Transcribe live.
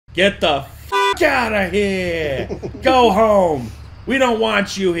Get the f*** out of here! Go home! We don't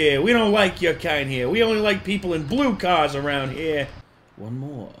want you here. We don't like your kind here. We only like people in blue cars around here. One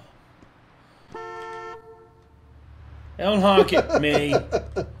more. Don't honk at me.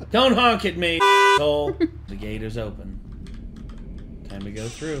 Don't honk at me, asshole. The gate is open. Time to go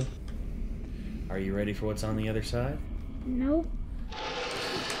through. Are you ready for what's on the other side? Nope.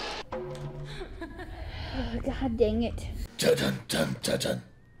 Oh, God dang it. Dun dun dun dun.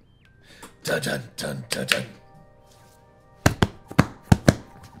 Dun dun dun dun dun.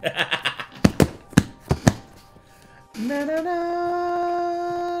 Na na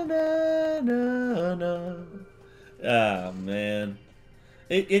na na na na. Ah, man.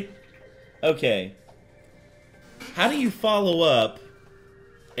 Okay. How do you follow up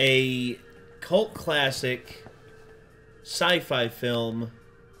a cult classic sci-fi film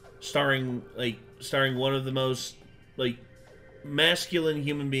starring one of the most masculine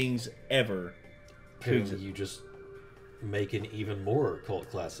human beings ever? You just make an even more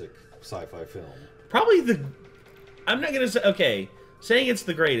cult classic sci-fi film. Probably the... I'm not gonna say... Okay, saying it's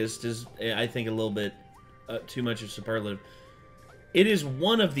the greatest is, I think, a little bit too much of superlative. It is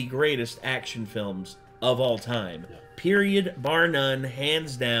one of the greatest action films of all time. Yeah. Period, bar none,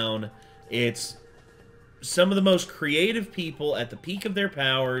 hands down. It's some of the most creative people at the peak of their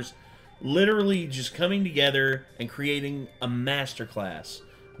powers, literally just coming together and creating a masterclass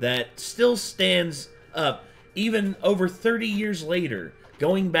that still stands up even over 30 years later.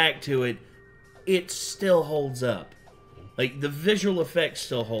 Going back to it, it still holds up. Like, the visual effects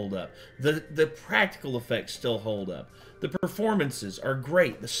still hold up. The practical effects still hold up. The performances are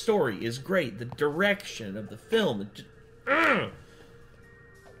great. The story is great. The direction of the film.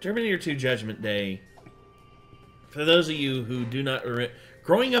 Terminator 2 Judgment Day. For those of you who do not...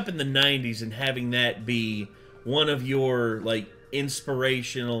 Growing up in the 90s and having that be one of your,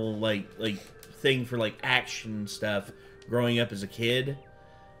 inspirational, thing for, action stuff growing up as a kid...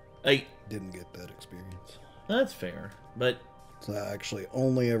 Didn't get that experience. That's fair, but... So I actually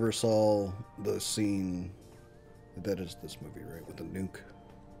only ever saw the scene... That is this movie, right? With the nuke.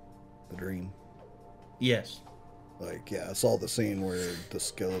 The dream. Yes. Yeah, I saw the scene where the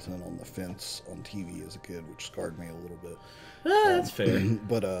skeleton on the fence on TV as a kid, which scarred me a little bit. That's fair.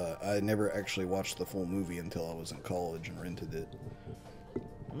 But I never actually watched the full movie until I was in college and rented it.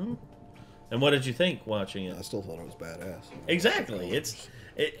 Mm. And what did you think watching it? I still thought it was badass. Exactly.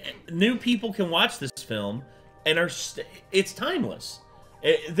 New people can watch this film, and it's timeless.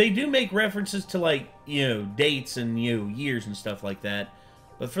 They do make references to, dates and, years and stuff like that.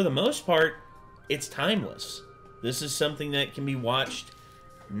 But for the most part, it's timeless. This is something that can be watched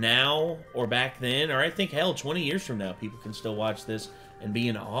now or back then, or I think, hell, 20 years from now, people can still watch this and be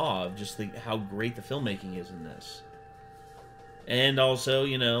in awe of just how great the filmmaking is in this. And also,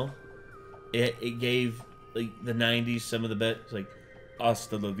 it gave, the 90s some of the best,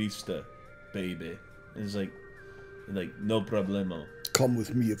 hasta la vista, baby. It's like, no problemo. Come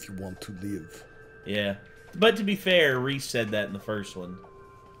with me if you want to live. Yeah. But to be fair, Reese said that in the first one.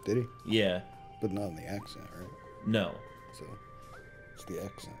 Did he? Yeah. But not in the accent, right? No. So, it's the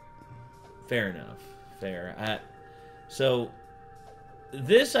accent. Fair enough. Fair. So,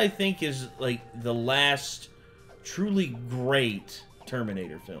 this, I think, is, the last truly great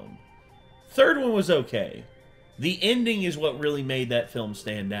Terminator film. Third one was okay. The ending is what really made that film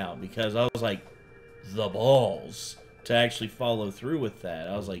stand out, because I was like, the balls to actually follow through with that.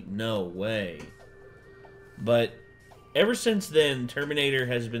 I was like, no way. But ever since then, Terminator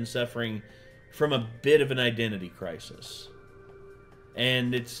has been suffering from a bit of an identity crisis.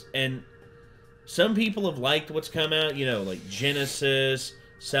 And some people have liked what's come out, like Genesis,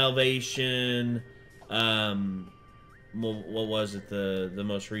 Salvation, what was it, the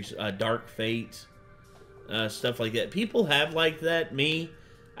most recent, Dark Fate, stuff like that. People have liked that. Me,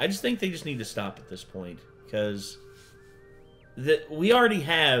 I just think they just need to stop at this point, because we already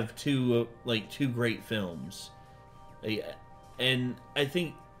have two great films, and I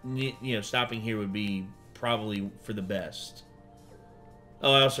think stopping here would be probably for the best.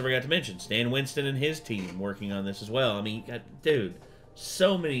 Oh, I also forgot to mention Stan Winston and his team working on this as well. I mean, dude,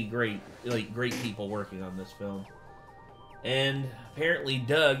 so many great people working on this film, and apparently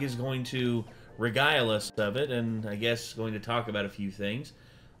Doug is going to regale us of it, and I guess going to talk about a few things.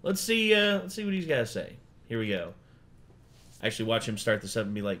 Let's see what he's got to say. Here we go. Actually, watch him start this up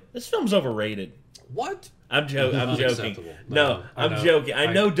and be like, "This film's overrated." What? I'm joking. No, I'm joking.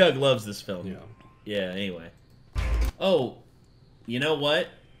 I know Doug loves this film. Yeah. Yeah. Anyway. Oh, you know what?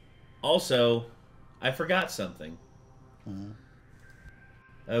 Also, I forgot something.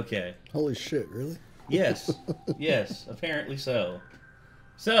 Okay. Holy shit! Really? Yes. Yes. Apparently so.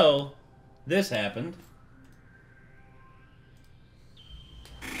 So, this happened.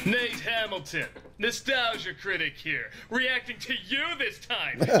 Nate Hamilton, Nostalgia Critic here, reacting to you this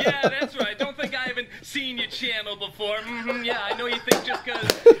time. Yeah, that's right. Don't think I haven't seen your channel before. Yeah, I know you think just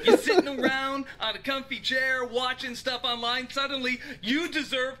because you're sitting around on a comfy chair watching stuff online, suddenly you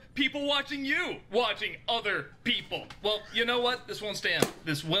deserve people watching you, watching other people. Well, you know what? This won't stand.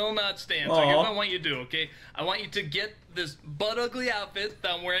 This will not stand. So here's what I want you to do, okay? I want you to get this butt-ugly outfit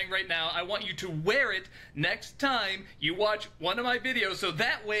that I'm wearing right now. I want you to wear it next time you watch one of my videos, so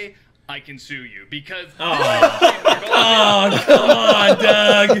that way I can sue you, because... Oh, come on,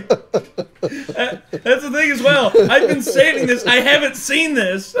 Doug! That's the thing as well. I've been saving this. I haven't seen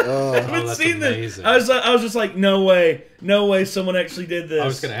this. I haven't seen amazing. this. I was just like, no way. No way someone actually did this. I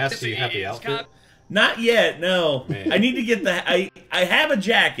was going to ask you have the outfit? Not yet, no. Man. I need to get the... I have a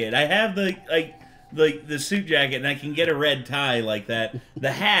jacket. I have the suit jacket, and I can get a red tie like that.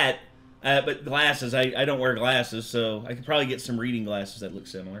 The hat, but glasses, I don't wear glasses, so I could probably get some reading glasses that look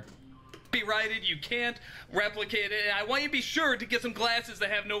similar. Copyrighted, you can't replicate it. I want you to be sure to get some glasses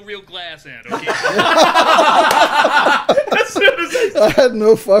that have no real glass in it, okay? I had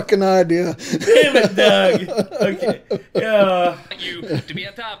no fucking idea. Damn it, Doug. Okay. Yeah. You to be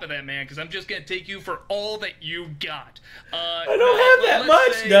on top of that, man, because I'm just gonna take you for all that you got. I don't have that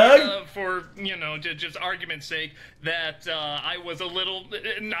much, Doug. For just argument's sake, that I was a little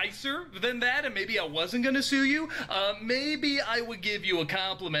nicer than that, and maybe I wasn't gonna sue you. Maybe I would give you a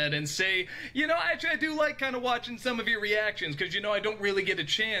compliment and say, actually I do like kind of watching some of your reactions, because I don't really get a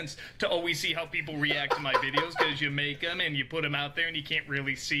chance to always see how people react to my videos, because you make them and you put them out there and you can't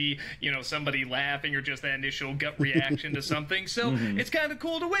really see somebody laughing or just that initial gut reaction to something. So it's kind of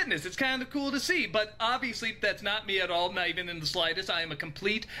cool to witness, it's kind of cool to see, but obviously that's not me at all, not even in the slightest. I am a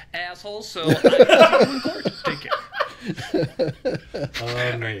complete asshole, so I will see you in court. Take care.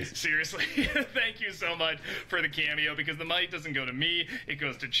 Nice. Seriously, thank you so much for the cameo, because the money doesn't go to me, it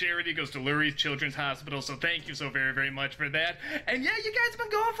goes to charity, it goes to Lurie's Children's Hospital, so thank you so very, very much for that. And yeah, you guys have been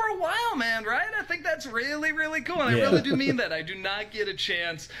going for a while, man, right? I think that's really, really cool, and I really do mean that. I do not get a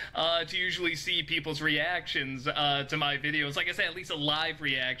chance to usually see people's reactions to my videos, like I said, at least a live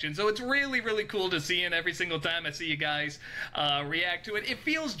reaction, so it's really, really cool to see, and every single time I see you guys react to it, it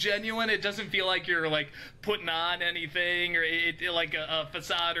feels genuine. It doesn't feel like you're like putting on anything or like a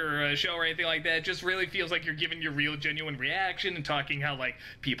facade or a show or anything like that. It just really feels like you're giving your real genuine reaction and talking how like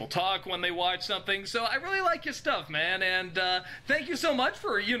people talk when they watch something. So I really like your stuff, man, and thank you so much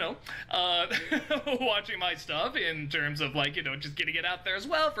for watching my stuff in terms of like just getting it out there as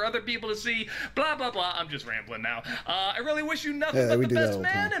well for other people to see, blah blah blah. I'm just rambling now. I really wish you nothing but the best,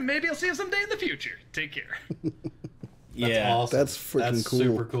 man, and maybe I'll see you someday in the future. Take care. That's awesome. That's freaking cool.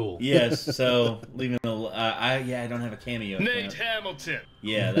 Super cool. Yes, so leaving I don't have a cameo. Nate Hamilton.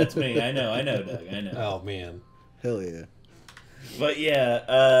 Yeah, that's me. I know, Doug. I know. Oh man. Hell yeah. But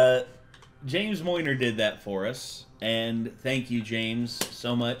yeah, James Moyner did that for us, and thank you, James,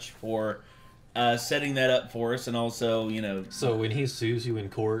 so much for setting that up for us, and also, So when he sues you in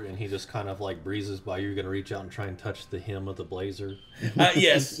court and he just kind of like breezes by, you're gonna reach out and try and touch the hem of the blazer.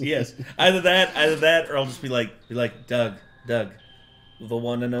 Yes. Either that, or I'll just be like, Doug, the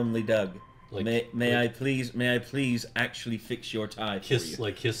one and only Doug. Like, may I please actually fix your tie for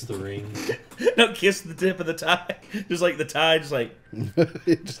you? Kiss the ring. No, kiss the tip of the tie. Just like the tie, just like.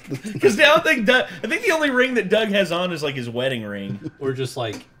 Because I think the only ring that Doug has on is like his wedding ring. Or just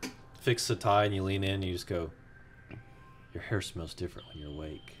like fix the tie and you lean in and you just go, your hair smells different when you're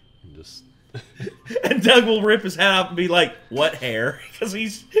awake. And just. And Doug will rip his hat off and be like, what hair? Because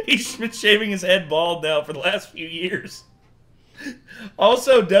he's been shaving his head bald now for the last few years.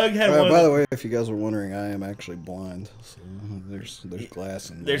 Also, Doug had one. By the way, if you guys were wondering, I am actually blind. So there's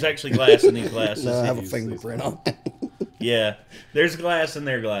glass in. There's actually glass in these glasses. No, I have a fingerprint on it. Yeah, there's glass in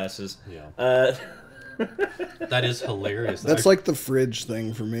their glasses. Yeah. That is hilarious. That's like the fridge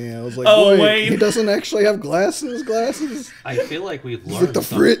thing for me. I was like, oh, wait, he doesn't actually have glass in his glasses? I feel like we've learned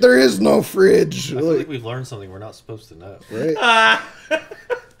something. There is no fridge. I feel like we've learned something we're not supposed to know. Right? I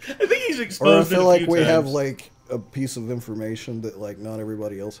think he's exposed. Or I feel like we have like a piece of information that like not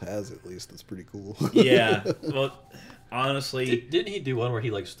everybody else has. At least that's pretty cool. Yeah. Well, honestly, didn't he do one where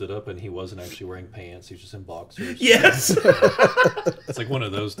he like stood up and he wasn't actually wearing pants? He was just in boxers. Yes. It's like one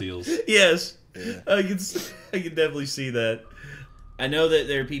of those deals. Yes. Yeah. I can definitely see that. I know that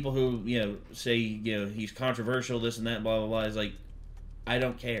there are people who say he's controversial, this and that, blah blah blah. It's like, I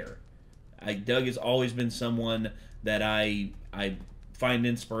don't care. Doug has always been someone that I find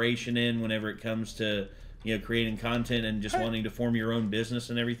inspiration in whenever it comes to creating content and just wanting to form your own business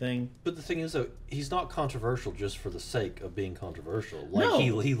and everything. But the thing is, though, he's not controversial just for the sake of being controversial. Like,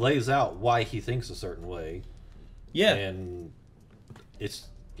 No. he lays out why he thinks a certain way. Yeah. And it's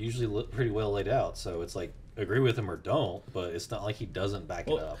usually pretty well laid out. So it's like, agree with him or don't, but it's not like he doesn't back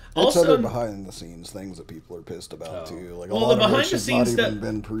it up. It's Also, other behind the scenes things that people are pissed about too. Like a Well, lot the of behind which the has scenes not even stuff-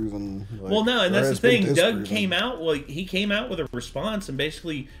 been proven. Like, well, no, and or that's the has been thing. Doug disproven. came out he came out with a response and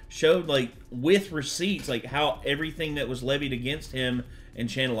basically showed with receipts how everything that was levied against him and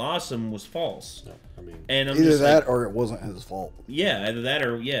Channel Awesome was false. No, I mean, And I'm Either just that or it wasn't his fault. yeah, either that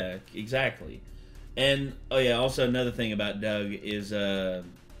or exactly. And also another thing about Doug is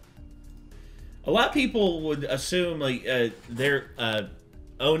a lot of people would assume their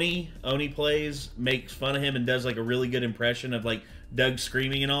Oni plays, makes fun of him and does a really good impression of Doug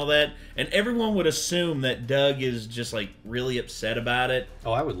screaming and all that, and everyone would assume that Doug is just really upset about it.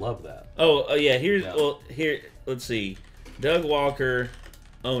 oh, I would love that. Here, let's see, Doug Walker,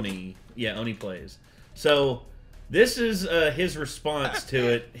 Oni, Oni plays. So this is his response to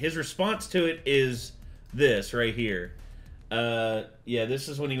it. His response to it is this right here. This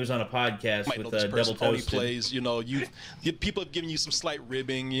is when he was on a podcast with Double Toasted. Plays, people have given you some slight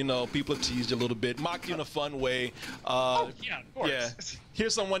ribbing. People have teased you a little bit, mocked you in a fun way. Of course. Yeah.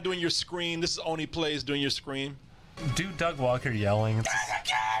 Here's someone doing your scream. This is Oni Plays doing your scream. Do Doug Walker yelling.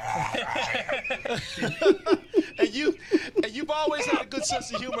 and you've always had a good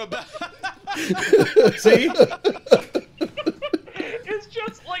sense of humor about. See? It's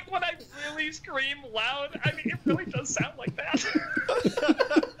just like when I really scream loud. I mean, it really does sound like that.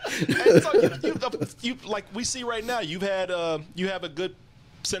 And so you like we see right now. You have a good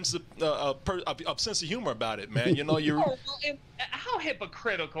sense of sense of humor about it, man. You're. And how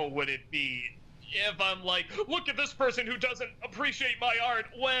hypocritical would it be if I'm like, look at this person who doesn't appreciate my art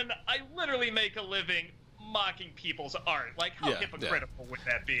when I literally make a living mocking people's art? Like, how hypocritical would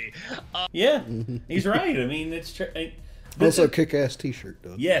that be? Yeah, he's right. I mean, it's true. Also, kick-ass T-shirt,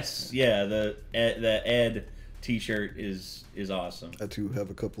 Doug. Yes, the Ed T-shirt is awesome. I too have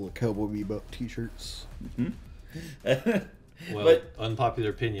a couple of Cowboy Bebop T-shirts. Well, But-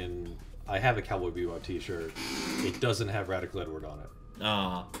 unpopular opinion, I have a Cowboy Bebop T-shirt. It doesn't have Radical Edward on it.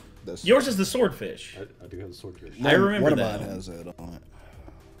 Ah, That's- yours is the swordfish. I do have the swordfish. I remember one that. of mine has that on it.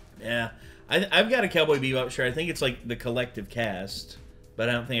 Yeah, I've got a Cowboy Bebop shirt. I think it's the collective cast, but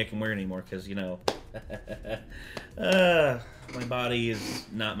I don't think I can wear it anymore because my body is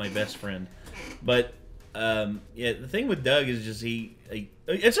not my best friend. But the thing with Doug is just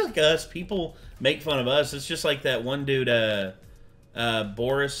it's like us. People make fun of us. It's just like that one dude,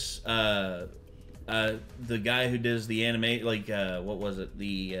 Boris, the guy who does the anime, what was it,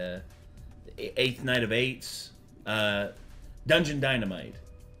 the Eighth Night of Eights, Dungeon Dynamite.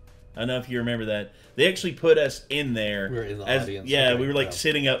 I don't know if you remember that. They actually put us in there. We were in the as, audience. Yeah, Okay, we were yeah.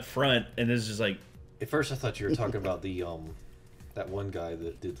 sitting up front, and it's just like. At first, I thought you were talking about the that one guy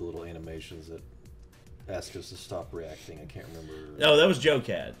that did the little animations that asked us to stop reacting. I can't remember. No, that was Joe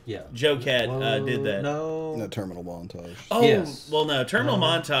Cat. Yeah, Joe Cat did that. No, The terminal montage. Oh, Yes. well, no. Terminal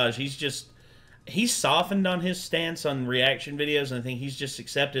Montage, he's softened on his stance on reaction videos, and I think he's just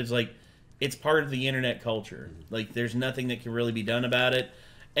accepted it's part of the internet culture. There's nothing that can really be done about it.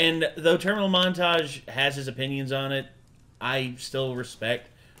 And though Terminal Montage has his opinions on it, I still respect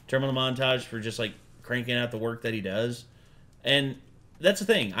Terminal Montage for just cranking out the work that he does. And that's the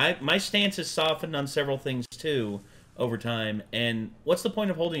thing. My stance has softened on several things too over time. And what's the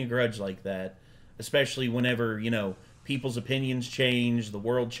point of holding a grudge like that? Especially whenever, people's opinions change, the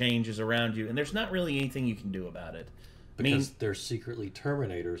world changes around you, and there's not really anything you can do about it. because they're secretly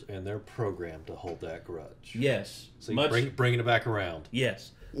Terminators and they're programmed to hold that grudge. Yes. So bringing it back around.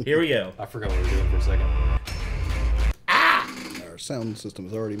 Yes. Here we go. I forgot what we were doing for a second. Our sound system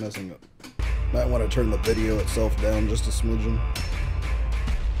is already messing up. Might want to turn the video itself down just a smidgen.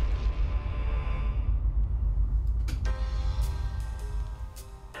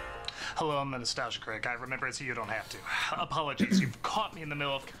 Hello, I'm the Nostalgia Critic. I remember it's you don't have to. Apologies, you've caught me in the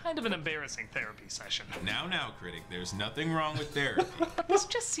middle of kind of an embarrassing therapy session. Now, Critic, there's nothing wrong with therapy. This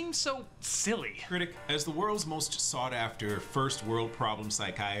just seems so silly. Critic, as the world's most sought-after first-world problem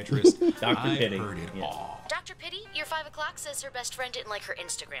psychiatrist, Dr. I've Pity. heard it all. Dr. Pity, your 5 o'clock says her best friend didn't like her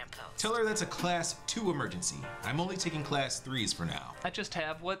Instagram post. Tell her that's a Class 2 emergency. I'm only taking Class 3s for now. I just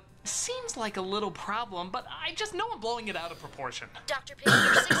have what seems like a little problem, but I just know I'm blowing it out of proportion. Dr. Pity,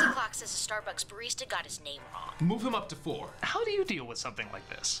 your 6 o'clock says a Starbucks barista got his name wrong. Move him up to 4. How do you deal with something like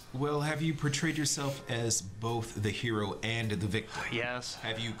this? Well, have you portrayed yourself as both the hero and the victim? Yes.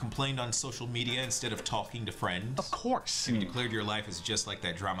 Have you complained on social media instead of talking to friends? Of course. Have you declared your life as just like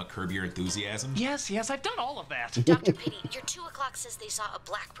that drama Curb Your Enthusiasm? Yes, I've done all of that. Dr. Pity, your 2 o'clock says they saw a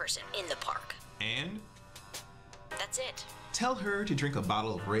black person in the park. And? That's it. Tell her to drink a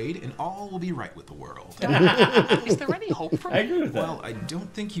bottle of Raid and all will be right with the world. Is there any hope for me? I agree with that. Well, I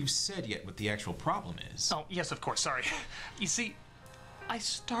don't think you've said yet what the actual problem is. Oh, yes, of course, sorry. You see, I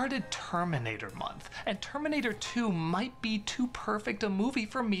started Terminator month, and Terminator 2 might be too perfect a movie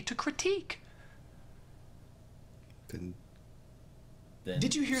for me to critique. Then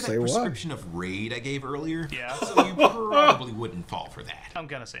Did you hear that say why. prescription of Raid I gave earlier? Yeah. So you probably wouldn't fall for that. I'm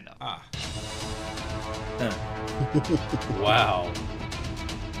gonna say no. Ah. Wow.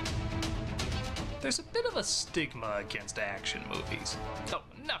 There's a bit of a stigma against action movies. Oh,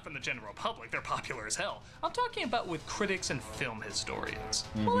 not from the general public, they're popular as hell. I'm talking about with critics and film historians.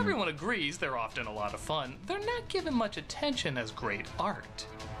 While everyone agrees they're often a lot of fun, they're not given much attention as great art.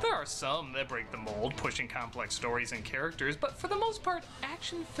 There are some that break the mold, pushing complex stories and characters, but for the most part,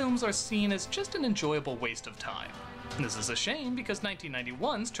 action films are seen as just an enjoyable waste of time. This is a shame because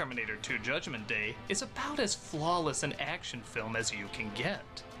 1991's Terminator 2 Judgment Day is about as flawless an action film as you can get.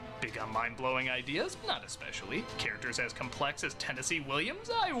 Big on mind-blowing ideas? Not especially. Characters as complex as Tennessee Williams?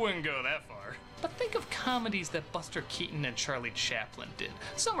 I wouldn't go that far. But think of comedies that Buster Keaton and Charlie Chaplin did.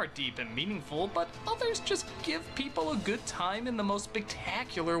 Some are deep and meaningful, but others just give people a good time in the most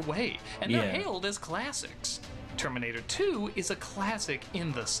spectacular way, and they're hailed as classics. Terminator 2 is a classic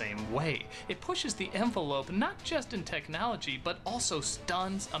in the same way. It pushes the envelope not just in technology, but also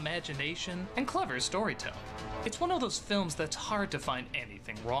stunts, imagination, and clever storytelling. It's one of those films that's hard to find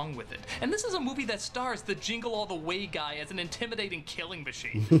anything wrong with it. And this is a movie that stars the Jingle All the Way guy as an intimidating killing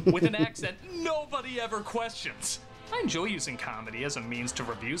machine, with an accent nobody ever questions. I enjoy using comedy as a means to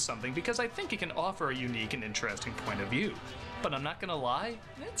review something because I think it can offer a unique and interesting point of view. But I'm not gonna lie,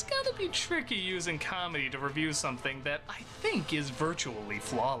 it's gotta be tricky using comedy to review something that I think is virtually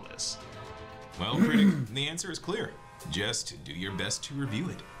flawless. Well, Critic, the answer is clear. Just do your best to review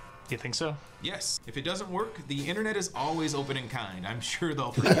it. You think so? Yes. If it doesn't work, the internet is always open and kind. I'm sure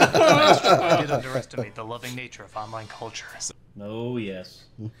they'll forgive you. I did underestimate the loving nature of online culture. Oh, yes.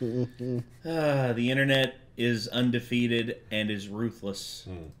 The internet is undefeated and is ruthless.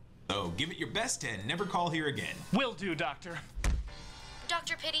 So give it your best and never call here again. Will do, Doctor.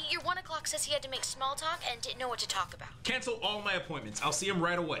 Dr. Pity, your 1 o'clock says he had to make small talk and didn't know what to talk about. Cancel all my appointments. I'll see him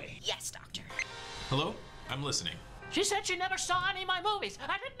right away. Yes, Doctor. Hello? I'm listening. She said she never saw any of my movies.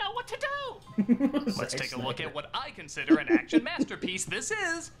 I didn't know what to do. Let's take a look at what I consider an action masterpiece. This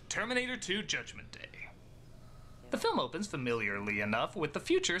is Terminator 2 Judgment Day. The film opens familiarly enough with the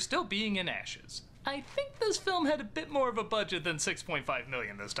future still being in ashes. I think this film had a bit more of a budget than $6.5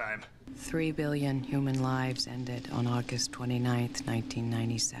 million this time. 3 billion human lives ended on August 29th,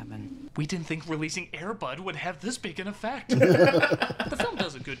 1997. We didn't think releasing Air Bud would have this big an effect. The film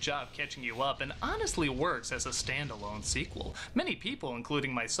does a good job catching you up and honestly works as a standalone sequel. Many people,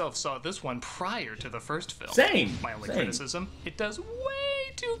 including myself, saw this one prior to the first film. Same. My only criticism, it does way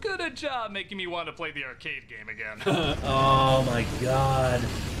too good a job making me want to play the arcade game again. Oh my god.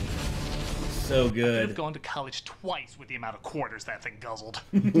 So I could good. have gone to college twice with the amount of quarters that thing guzzled.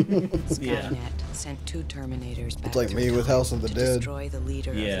 Skynet sent 2 Terminators back It's like to me with time House of the to Dead. destroy the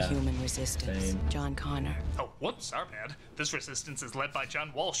leader of the human resistance, Same. John Connor. Oh, whoops, our bad. This resistance is led by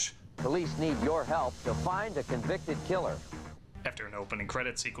John Walsh. Police need your help to find a convicted killer. After an opening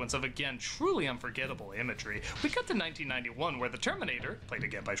credit sequence of, again, truly unforgettable imagery, we cut to 1991 where the Terminator, played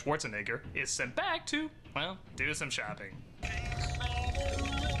again by Schwarzenegger, is sent back to, well, do some shopping.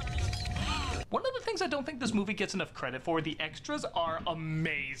 One of the things I don't think this movie gets enough credit for, the extras are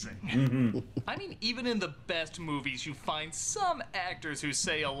amazing. I mean, even in the best movies, you find some actors who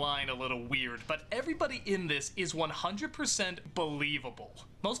say a line a little weird, but everybody in this is 100% believable.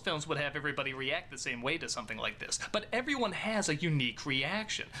 Most films would have everybody react the same way to something like this, but everyone has a unique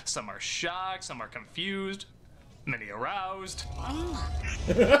reaction. Some are shocked, some are confused, many aroused.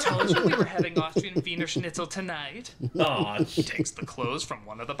 Told you we were having Austrian Wiener Schnitzel tonight. Aw. He takes the clothes from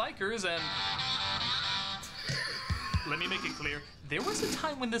one of the bikers and... Let me make it clear, there was a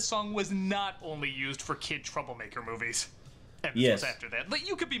time when this song was not only used for kid troublemaker movies. And this was after that. The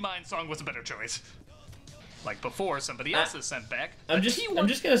You Could Be Mine song was a better choice. Like before, somebody else is sent back. I'm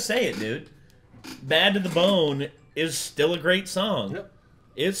just gonna say it, dude. Bad to the Bone is still a great song. Yep.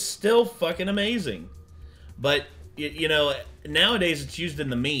 It's still fucking amazing. But, you know, nowadays it's used in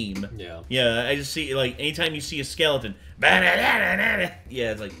the meme. Yeah. Yeah, I just see, like, anytime you see a skeleton, yeah,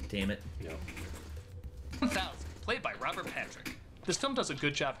 it's like, damn it. Yeah. 1000, played by Robert Patrick. This film does a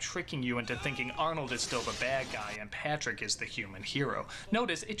good job tricking you into thinking Arnold is still the bad guy and Patrick is the human hero.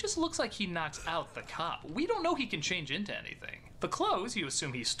 Notice, it just looks like he knocks out the cop. We don't know he can change into anything. The clothes, you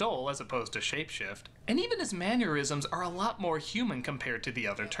assume he stole as opposed to shapeshift. And even his mannerisms are a lot more human compared to the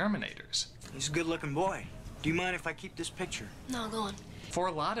other Terminators. He's a good-looking boy. Do you mind if I keep this picture? No, go on. For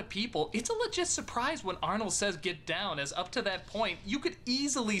a lot of people, it's a legit surprise when Arnold says get down, as up to that point, you could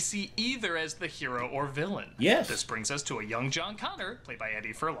easily see either as the hero or villain. Yes. This brings us to a young John Connor, played by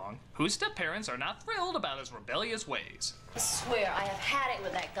Eddie Furlong, whose step-parents are not thrilled about his rebellious ways. I swear, I have had it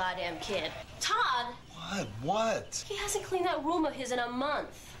with that goddamn kid. Todd! What? He hasn't cleaned that room of his in a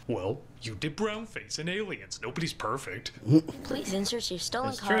month. Well, you did brownface in Aliens. Nobody's perfect. Please insert your stolen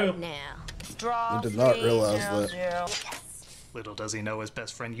That's card true. now. I did not realize that. Little does he know his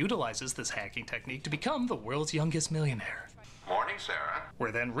best friend utilizes this hacking technique to become the world's youngest millionaire. Morning, Sarah.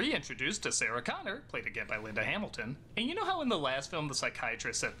 We're then reintroduced to Sarah Connor, played again by Linda Hamilton. And you know how in the last film the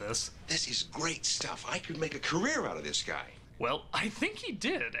psychiatrist said this? This is great stuff. I could make a career out of this guy. Well, I think he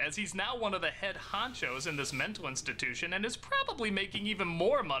did, as he's now one of the head honchos in this mental institution and is probably making even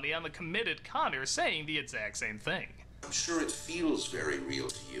more money on the committed Connor saying the exact same thing. I'm sure it feels very real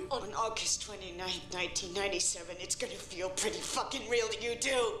to you. On August 29th, 1997, it's gonna feel pretty fucking real to you,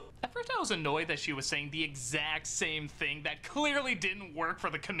 too. At first I was annoyed that she was saying the exact same thing that clearly didn't work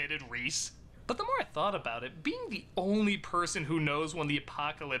for the committed Reese. But the more I thought about it, being the only person who knows when the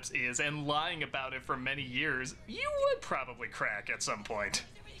apocalypse is and lying about it for many years, you would probably crack at some point.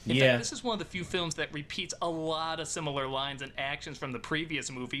 In fact, this is one of the few films that repeats a lot of similar lines and actions from the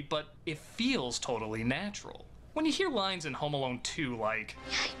previous movie, but it feels totally natural. When you hear lines in Home Alone 2 like,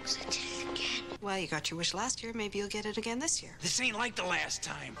 Yikes, I did it again. Well, you got your wish last year. Maybe you'll get it again this year. This ain't like the last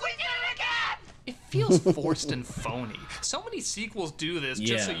time. We did it again! it feels forced and phony. So many sequels do this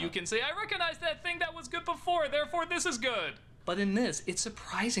just so you can say, I recognize that thing that was good before, therefore this is good. But in this, it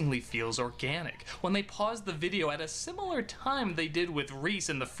surprisingly feels organic. When they pause the video at a similar time they did with Reese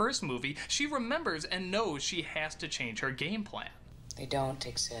in the first movie, she remembers and knows she has to change her game plan. They don't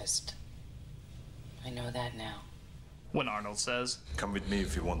exist. I know that now. When Arnold says, come with me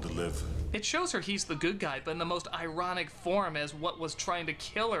if you want to live. It shows her he's the good guy, but in the most ironic form as what was trying to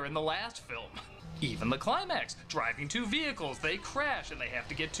kill her in the last film. Even the climax, driving two vehicles, they crash and they have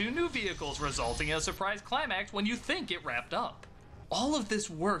to get two new vehicles, resulting in a surprise climax when you think it wrapped up. All of this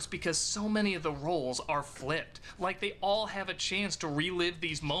works because so many of the roles are flipped, like they all have a chance to relive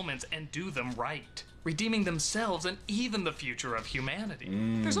these moments and do them right, redeeming themselves and even the future of humanity.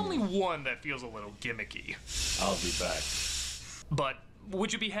 There's only one that feels a little gimmicky. I'll be back. But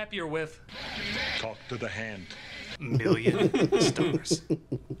would you be happier with? Talk to the hand. Million stars.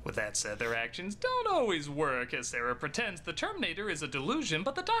 With that said, their actions don't always work, as Sarah pretends the Terminator is a delusion,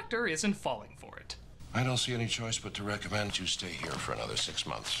 but the doctor isn't falling for it. I don't see any choice but to recommend you stay here for another 6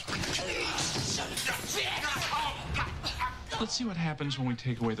 months. Let's see what happens when we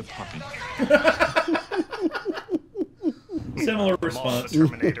take away the puppy. Similar response. The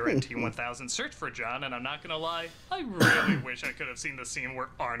Terminator and T-1000 search for John, and I'm not gonna lie, I really wish I could have seen the scene where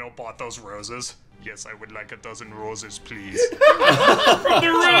Arnold bought those roses. Yes, I would like a dozen roses, please. From the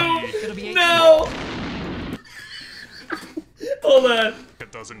room! No! Hold on. A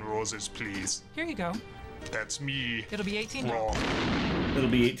dozen roses, please. Here you go. That's me. It'll be $18. Wrong. It'll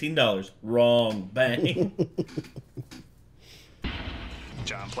be $18. Wrong. Bang.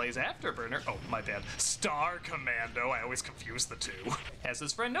 John plays Afterburner. Oh, my bad. Star Commando. I always confuse the two. As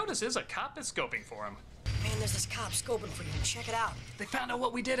his friend notices, a cop is scoping for him. Man, there's this cop scoping for you. Check it out. They found out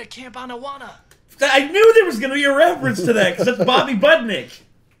what we did at Camp Anawana. I knew there was going to be a reference to that, because that's Bobby Budnick.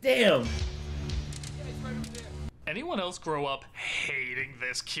 Damn. Anyone else grow up hating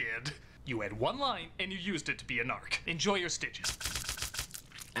this kid? You had one line, and you used it to be a narc. Enjoy your stitches.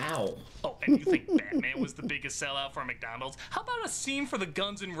 Ow. Oh, and you think Batman was the biggest sellout for McDonald's? How about a scene for the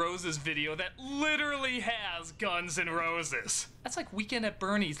Guns N' Roses video that literally has Guns N' Roses? That's like Weekend at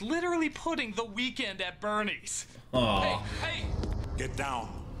Bernie's, literally putting the Weekend at Bernie's. Aww. Hey! Get down.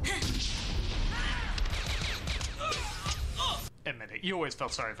 Admit it, you always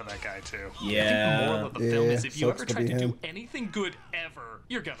felt sorry for that guy, too. Yeah. I think the moral of the film is if you sucks ever to try be to do him. anything good ever,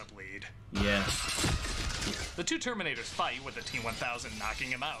 you're gonna bleed. Yeah. The two Terminators fight with the T-1000 knocking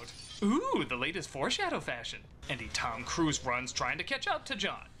him out. Ooh, the latest foreshadow fashion. And he Tom Cruise runs trying to catch up to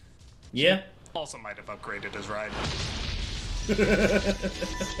John. Yeah. Also might have upgraded his ride.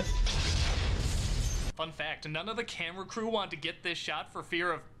 Fun fact, none of the camera crew wanted to get this shot for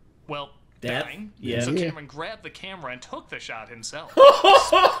fear of, well, death. dying. Yeah. So Cameron grabbed the camera and took the shot himself.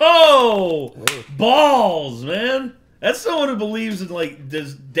 Oh, balls, man. That's someone who believes in, like,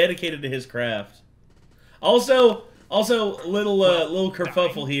 is dedicated to his craft. Also, little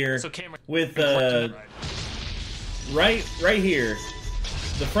kerfuffle here with right here,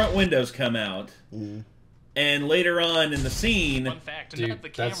 the front windows come out, and later on in the scene, dude,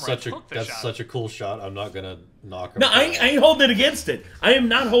 that's such a cool shot. I'm not gonna knock him. No, I ain't holding it against it. I am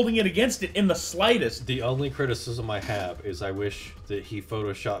not holding it against it in the slightest. The only criticism I have is I wish that he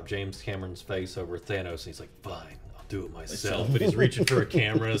photoshopped James Cameron's face over Thanos, and he's like, fine. Do it myself, but he's reaching for a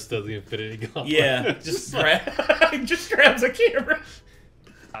camera instead of the Infinity Gauntlet. Yeah, just grabs a camera.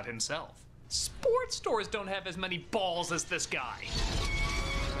 Not himself. Sports stores don't have as many balls as this guy.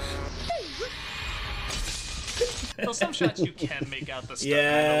 Though some shots you can make out the stuff.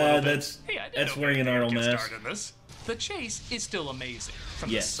 Yeah, that's wearing an Arnold mask. The chase is still amazing. From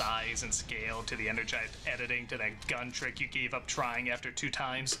the size and scale to the energized editing to that gun trick you gave up trying after 2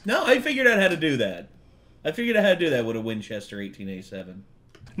 times. No, I figured out how to do that. I figured out how to do that with a Winchester 1887.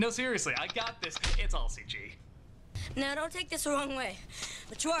 No, seriously, I got this. It's all CG. Now, don't take this the wrong way,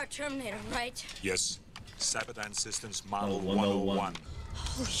 but you are a Terminator, right? Yes. Sabadan Systems Model 101.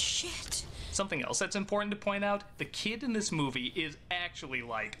 Holy shit. Something else that's important to point out, the kid in this movie is actually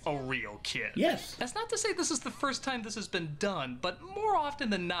like a real kid. Yes. That's not to say this is the first time this has been done, but more often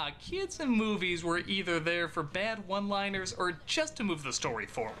than not, kids in movies were either there for bad one-liners or just to move the story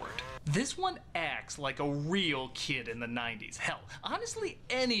forward. This one acts like a real kid in the 90s. Hell, honestly,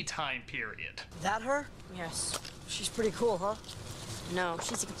 any time period. That her? Yes. She's pretty cool, huh? No,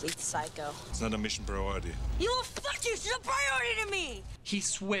 she's a complete psycho. It's not a mission priority. You know what? Fuck you! She's a priority to me! He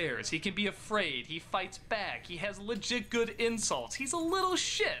swears, he can be afraid, he fights back, he has legit good insults. He's a little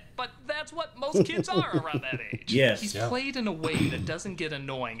shit, but that's what most kids are around that age. Yes. He's played in a way that doesn't get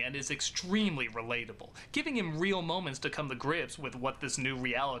annoying and is extremely relatable, giving him real moments to come to grips with what this new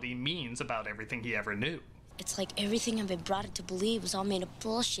reality means about everything he ever knew. It's like everything I've been brought up to believe was all made of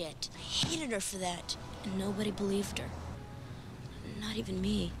bullshit. I hated her for that, and nobody believed her. Not even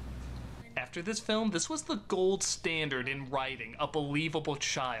me. After this film, this was the gold standard in writing a believable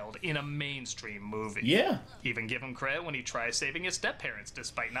child in a mainstream movie. Yeah. Even give him credit when he tries saving his step-parents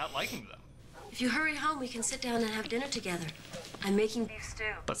despite not liking them. If you hurry home, we can sit down and have dinner together. I'm making beef stew.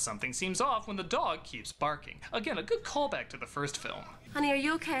 But something seems off when the dog keeps barking. Again, a good callback to the first film. Honey, are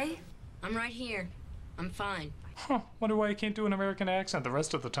you okay? I'm right here. I'm fine. Huh, wonder why I can't do an American accent the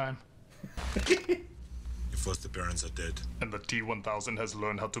rest of the time. Your foster parents are dead. And the T-1000 has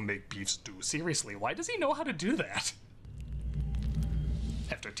learned how to make beef stew. Seriously, why does he know how to do that?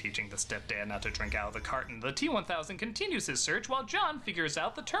 After teaching the stepdad not to drink out of the carton, the T-1000 continues his search while John figures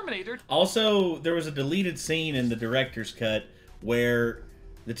out the Terminator. Also, there was a deleted scene in the director's cut where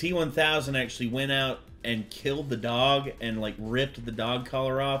the T-1000 actually went out and killed the dog and, like, ripped the dog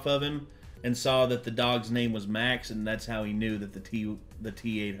collar off of him and saw that the dog's name was Max, and that's how he knew that the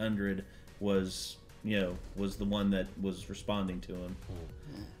T-800 was, you know, was the one that was responding to him.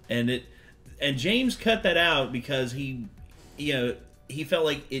 And James cut that out because he felt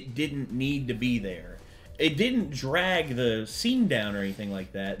like it didn't need to be there. It didn't drag the scene down or anything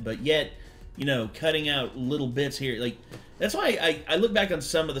like that, but yet, you know, cutting out little bits here, like, that's why I look back on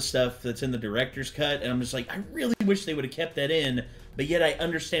some of the stuff that's in the director's cut, and I'm just like, I really wish they would have kept that in, but yet I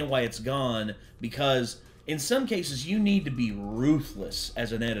understand why it's gone, because in some cases you need to be ruthless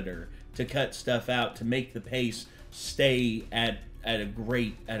as an editor to cut stuff out to make the pace stay at a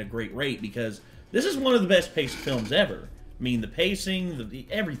great rate, because this is one of the best paced films ever. I mean, the pacing,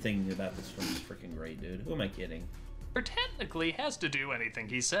 everything about this film is freaking great, dude. Who am I kidding? Or technically has to do anything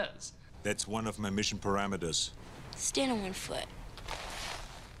he says. That's one of my mission parameters. Stand on one foot.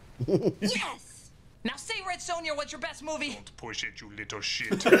 Yes! Now say, Red Sonja, what's your best movie? Don't push it, you little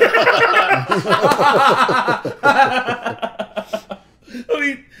shit. I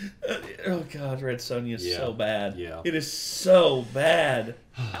mean, oh god, Red Sonja is so bad. Yeah. It is so bad.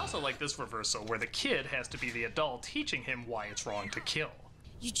 I also like this reversal where the kid has to be the adult teaching him why it's wrong to kill.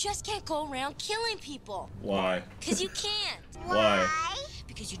 You just can't go around killing people. Why? Because you can't. Why?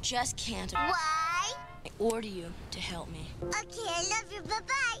 Because you just can't. Why? I order you to help me. Okay, I love you.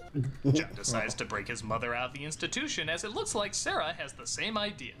 Bye-bye. John decides to break his mother out of the institution, as it looks like Sarah has the same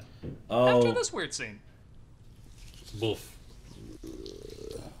idea. Oh. After this weird scene. Boof.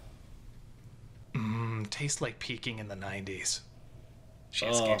 Tastes like peaking in the 90s. She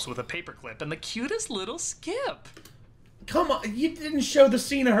escapes with a paperclip and the cutest little skip. Come on, you didn't show the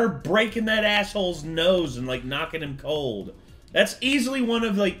scene of her breaking that asshole's nose and, like, knocking him cold. That's easily one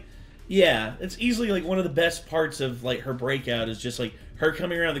of, like, Yeah, it's easily like one of the best parts of like her breakout is just like her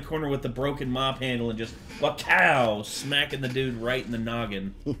coming around the corner with the broken mop handle and just wow, smacking the dude right in the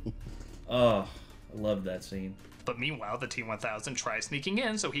noggin. Oh, I love that scene. But meanwhile, the T-1000 tries sneaking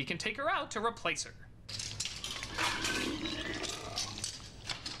in so he can take her out to replace her.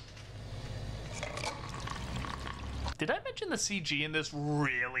 Did I mention the CG in this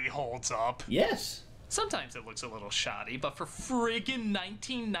really holds up? Yes. Sometimes it looks a little shoddy, but for friggin'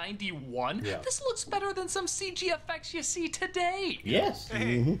 1991, this looks better than some CG effects you see today. Yes.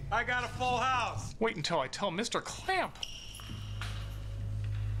 Hey, I got a full house. Wait until I tell Mr. Clamp.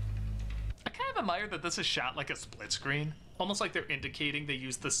 I kind of admire that this is shot like a split screen. Almost like they're indicating they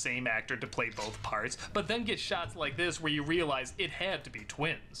used the same actor to play both parts, but then get shots like this where you realize it had to be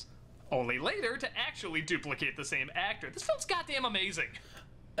twins. Only later to actually duplicate the same actor. This film's goddamn amazing.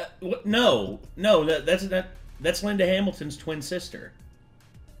 No, that's Linda Hamilton's twin sister.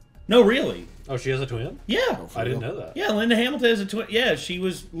 No, really. Oh, she has a twin? Yeah. I didn't know that. Yeah, Linda Hamilton has a twin. Yeah, she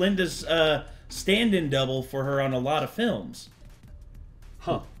was Linda's stand-in double for her on a lot of films.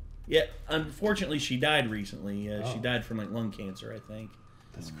 Huh. Yeah, unfortunately, she died recently. She died from like lung cancer, I think.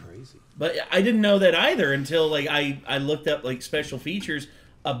 That's crazy. But I didn't know that either until like I looked up like special features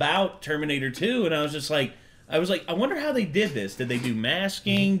about Terminator 2, and I was like, I wonder how they did this. Did they do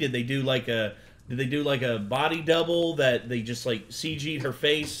masking? Did they do like a body double that they just like CG'd her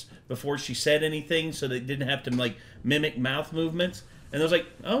face before she said anything, so they didn't have to like mimic mouth movements? And I was like,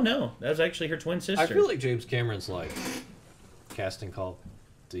 oh no, that was actually her twin sister. I feel like James Cameron's like casting call.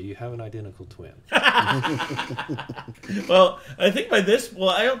 Do you have an identical twin? Well, I think by this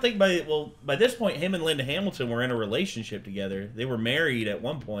point, him and Linda Hamilton were in a relationship together. They were married at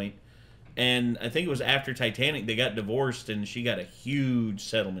one point, and I think it was after Titanic they got divorced, and she got a huge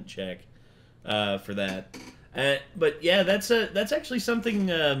settlement check for that. But yeah, that's actually something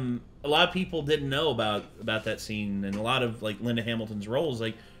a lot of people didn't know about that scene, and a lot of like Linda Hamilton's roles,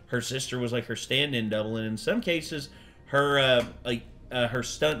 like her sister was like her stand-in double, and in some cases, her her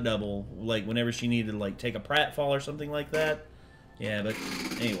stunt double, like whenever she needed to like take a pratfall or something like that. Yeah, but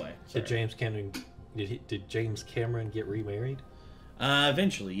anyway. Did James Cameron get remarried?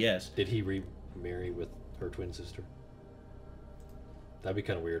 Eventually, yes. Did he remarry with her twin sister? That'd be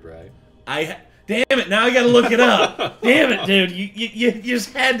kind of weird, right? Damn it! Now I gotta look it up. Damn it, dude! You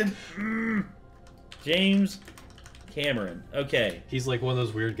just had to. James Cameron. Okay. He's like one of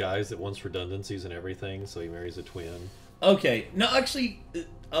those weird guys that wants redundancies and everything, so he marries a twin. Okay. No, actually, it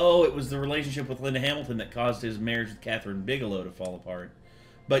was the relationship with Linda Hamilton that caused his marriage with Catherine Bigelow to fall apart.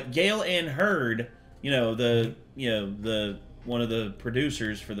 But Gail Ann Hurd, the one of the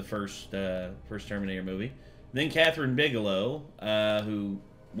producers for the first Terminator movie, then Catherine Bigelow, who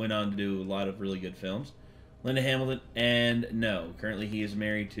went on to do a lot of really good films, Linda Hamilton, and currently he is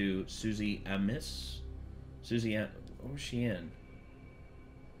married to Susie Amiss. What was she in?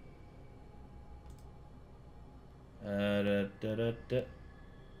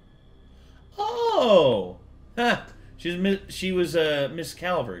 Oh, huh. She was Miss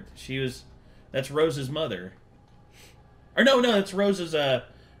Calvert. That's Rose's mother. Or no, that's Rose's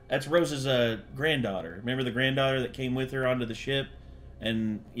granddaughter. Remember the granddaughter that came with her onto the ship,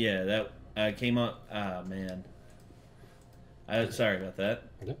 and yeah, that came up. Ah, man. Sorry about that.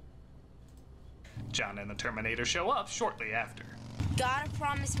 John and the Terminator show up shortly after. Gotta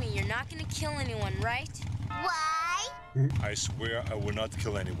promise me you're not gonna kill anyone, right? Why? I swear I will not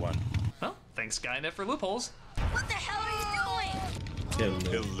kill anyone. Well, thanks Skynet for loopholes. What the hell are you doing?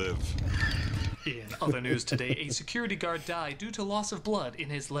 He'll live. In other news today, a security guard died due to loss of blood in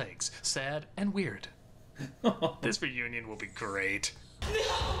his legs. Sad and weird. This reunion will be great.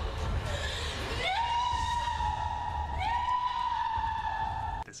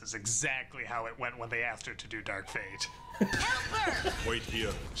 This is exactly how it went when they asked her to do Dark Fate. Wait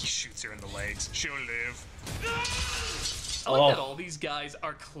here. He shoots her in the legs. She'll live. I like that all these guys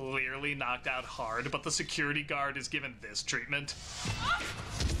are clearly knocked out hard, but the security guard is given this treatment.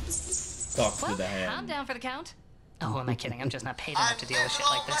 Talk to the hand. I'm down for the count. Oh, am I kidding? I'm just not paid enough to deal with shit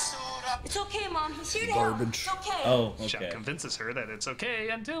like this. It's okay, Mom. He's here to help. Garbage. It's okay. Oh, okay. Chuck convinces her that it's okay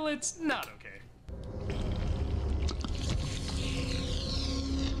until it's not okay.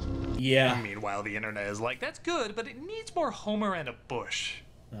 Yeah. Meanwhile, the internet is like, that's good, but it needs more Homer and a bush.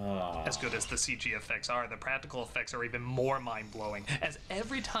 Oh. As good as the CG effects are, the practical effects are even more mind-blowing, as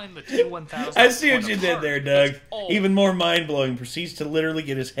every time the T-1000... I see what you did there, Doug. Even more mind-blowing. Proceeds to literally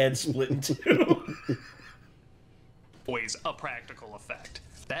get his head split in two. Always a practical effect.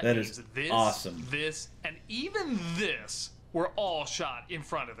 That is means this, awesome. this, and even this were all shot in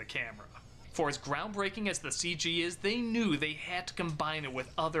front of the camera. For as groundbreaking as the CG is, they knew they had to combine it with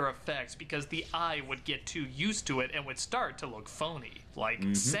other effects because the eye would get too used to it and would start to look phony. Like,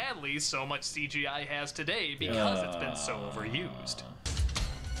 sadly, so much CGI has today because it's been so overused.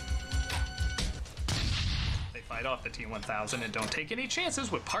 They fight off the T-1000 and don't take any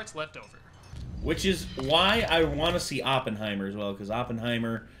chances with parts left over. Which is why I want to see Oppenheimer as well, because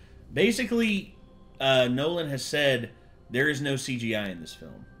Oppenheimer, basically, Nolan has said there is no CGI in this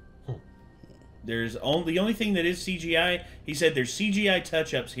film. The only thing that is CGI, he said there's CGI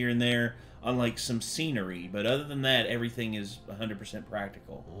touch-ups here and there on like some scenery, but other than that, everything is 100%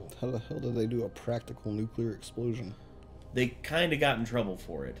 practical. How the hell did they do a practical nuclear explosion? They kind of got in trouble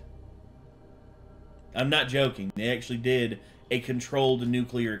for it. I'm not joking. They actually did a controlled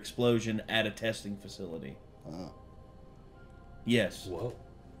nuclear explosion at a testing facility. Wow. Yes. Whoa.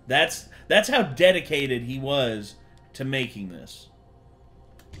 That's how dedicated he was to making this.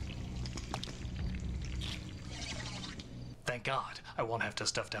 Thank God, I won't have to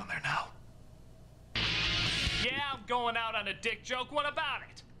stuff down there now. Yeah, I'm going out on a dick joke. What about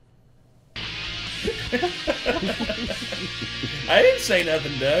it? I didn't say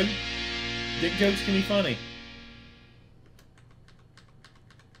nothing, Doug. Dick jokes can be funny.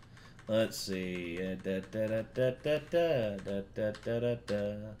 Let's see.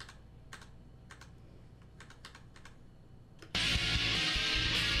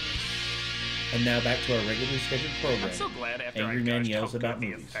 And now back to our regularly scheduled program. I'm so glad after Angry I Man gushed Yells how About good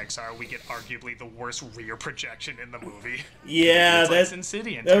the Movies. effects are, we get arguably the worst rear projection in the movie. Yeah, it's like that's Sin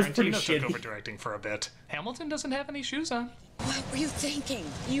City, and that was pretty Tarantino took shitty. over directing for a bit. Hamilton doesn't have any shoes on. What were you thinking?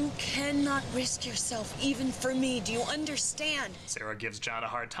 You cannot risk yourself, even for me. Do you understand? Sarah gives John a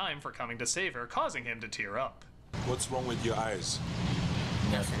hard time for coming to save her, causing him to tear up. What's wrong with your eyes?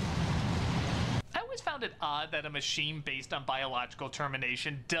 Nothing. I always found it odd that a machine based on biological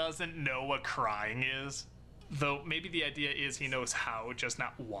termination doesn't know what crying is. Though maybe the idea is he knows how, just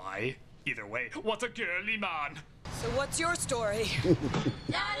not why. Either way, what a girly man! So what's your story?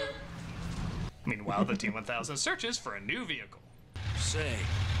 Meanwhile, the T-1000 searches for a new vehicle. Say,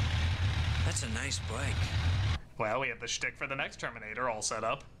 that's a nice bike. Well, we have the shtick for the next Terminator all set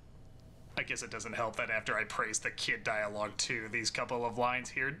up. I guess it doesn't help that after I praise the kid dialogue too, these couple of lines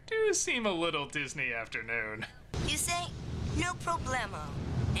here do seem a little Disney afternoon. You say, no problemo.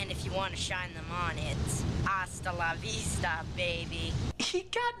 And if you want to shine them on, it's hasta la vista, baby. He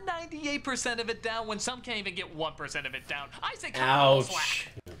got 98% of it down when some can't even get 1% of it down. I say Ouch.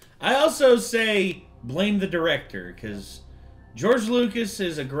 I also say blame the director, because George Lucas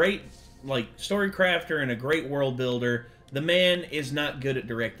is a great story crafter and a great world builder. The man is not good at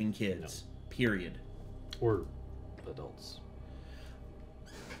directing kids. No. Period. Or adults.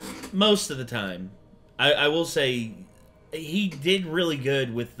 Most of the time. I will say he did really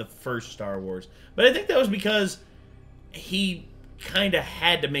good with the first Star Wars. But I think that was because he kind of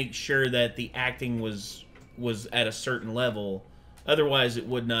had to make sure that the acting was at a certain level. Otherwise, it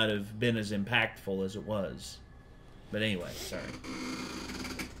would not have been as impactful as it was. But anyway, sorry.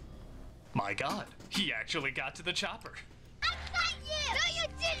 My God, he actually got to the chopper. No, you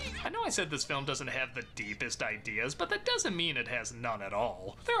didn't! I know I said this film doesn't have the deepest ideas, but that doesn't mean it has none at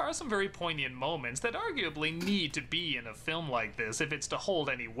all. There are some very poignant moments that arguably need to be in a film like this if it's to hold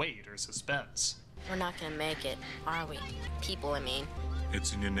any weight or suspense. We're not gonna make it, are we? People, I mean.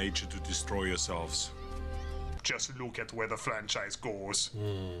 It's in your nature to destroy yourselves. Just look at where the franchise goes.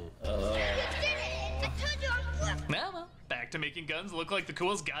 Well, back to making guns look like the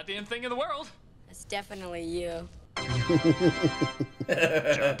coolest goddamn thing in the world. It's definitely you.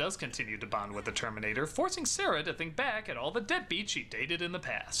 John does continue to bond with the Terminator, forcing Sarah to think back at all the deadbeats she dated in the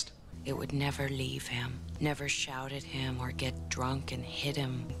past. It would never leave him, never shout at him or get drunk and hit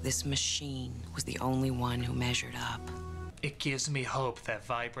him. This machine was the only one who measured up. It gives me hope that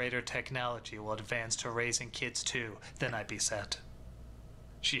vibrator technology will advance to raising kids too. Then I'd be set.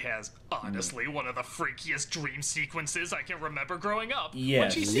 She has, honestly, one of the freakiest dream sequences I can remember growing up. Yes. When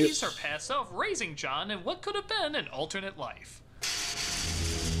she sees her past self raising John in what could have been an alternate life.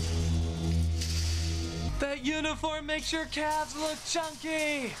 That uniform makes your calves look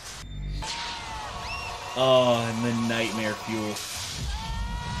chunky! Oh, and the nightmare fuel.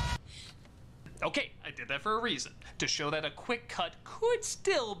 Okay, I did that for a reason. To show that a quick cut could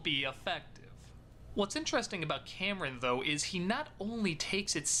still be effective. What's interesting about Cameron, though, is he not only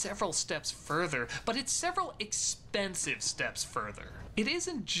takes it several steps further, but it's several expensive steps further. It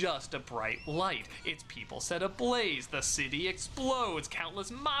isn't just a bright light. It's people set ablaze, the city explodes,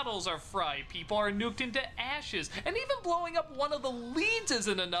 countless models are fried, people are nuked into ashes, and even blowing up one of the leads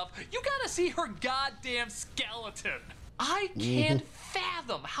isn't enough. You gotta see her goddamn skeleton. I can't fathom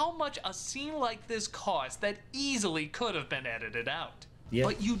fathom how much a scene like this cost that easily could have been edited out. Yeah.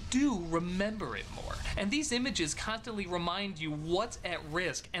 But you do remember it more. And these images constantly remind you what's at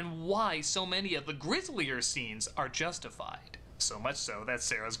risk and why so many of the grislier scenes are justified. So much so that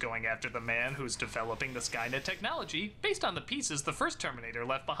Sarah's going after the man who's developing the Skynet technology based on the pieces the first Terminator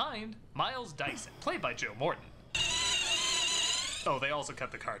left behind, Miles Dyson, played by Joe Morton. Oh, they also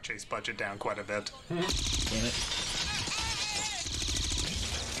cut the car chase budget down quite a bit. Damn it.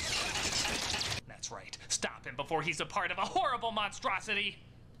 That's right. Stop him before he's a part of a horrible monstrosity.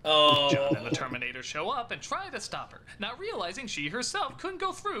 Oh. John and the Terminator show up and try to stop her, not realizing she herself couldn't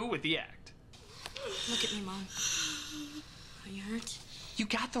go through with the act. Look at me, Mom. Are you hurt? You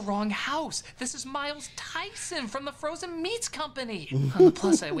got the wrong house. This is Miles Tyson from the Frozen Meats Company. On the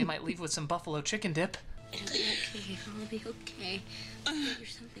plus side, we might leave with some buffalo chicken dip. It'll be okay. I'll be okay. I'll figure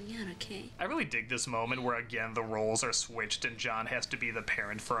something out, okay? I really dig this moment where, again, the roles are switched and John has to be the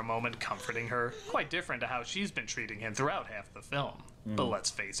parent for a moment, comforting her. Quite different to how she's been treating him throughout half the film. But let's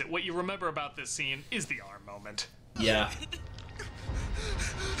face it, what you remember about this scene is the arm moment. Yeah.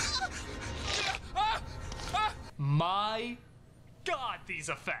 My God, these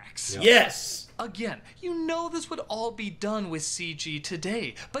effects. Yep. Yes! Again, you know this would all be done with CG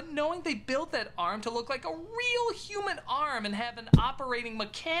today, but knowing they built that arm to look like a real human arm and have an operating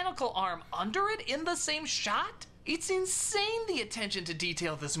mechanical arm under it in the same shot? It's insane the attention to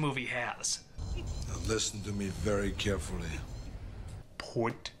detail this movie has. Now listen to me very carefully.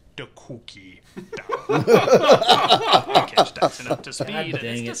 Put the cookie down. Catch Dyson up to speed, and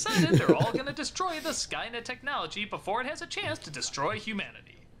it's decided they're all going to destroy the Skynet technology before it has a chance to destroy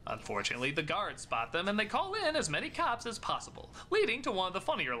humanity. Unfortunately, the guards spot them, and they call in as many cops as possible, leading to one of the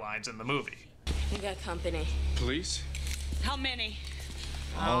funnier lines in the movie. We got company. Police? How many?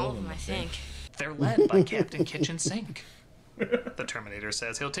 All of them, I think. They're led by Captain Kitchen Sink. The Terminator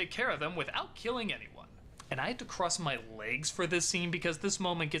says he'll take care of them without killing anyone. And I had to cross my legs for this scene because this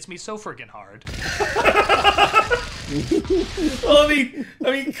moment gets me so friggin' hard. Well,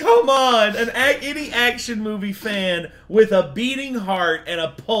 I mean, come on! Any action movie fan with a beating heart and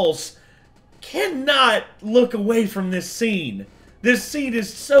a pulse cannot look away from this scene. This scene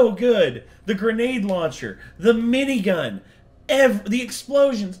is so good. The grenade launcher, the minigun, the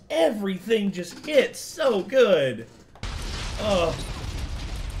explosions, everything just hits so good. Oh.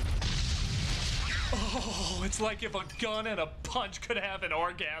 Oh, it's like if a gun and a punch could have an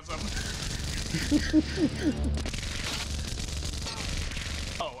orgasm.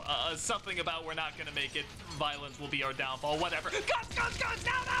 Something about we're not gonna make it. Violence will be our downfall. Whatever. Guns, guns, guns!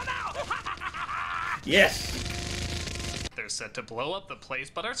 No! Yes! They're set to blow up the place,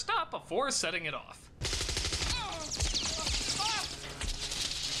 but are stopped before setting it off.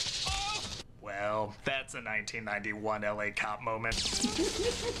 Well, that's a 1991 LA cop moment.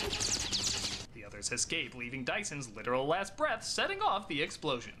 The others escape, leaving Dyson's literal last breath setting off the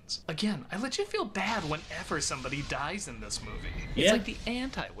explosions. Again, I legit feel bad whenever somebody dies in this movie. It's like the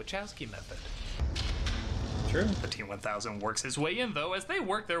anti-Wachowski method. True. The T-1000 works his way in, though, as they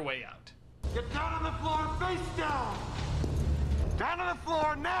work their way out. Get down on the floor, face down! Down on the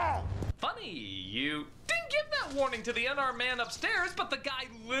floor now! Funny, you didn't give that warning to the unarmed man upstairs, but the guy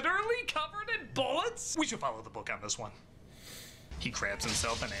literally covered in bullets? We should follow the book on this one. He grabs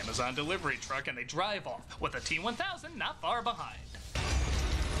himself an Amazon delivery truck and they drive off, with a T-1000 not far behind.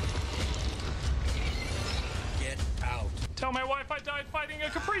 Get out. Tell my wife I died fighting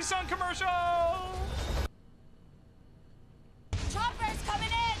a Capri Sun commercial! Chopper's coming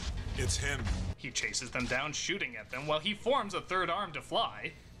in! It's him. He chases them down, shooting at them, while he forms a third arm to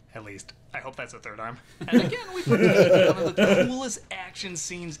fly. At least, I hope that's a third arm. And again, we put together one of the coolest action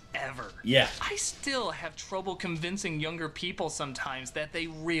scenes ever. Yeah. I still have trouble convincing younger people sometimes that they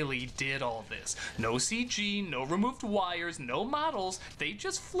really did all this. No CG, no removed wires, no models. They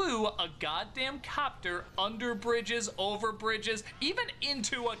just flew a goddamn copter under bridges, over bridges, even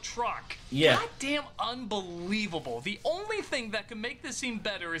into a truck. Yeah. Goddamn unbelievable. The only thing that could make this scene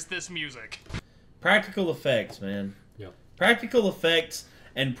better is this music. Practical effects, man. Yep. Practical effects.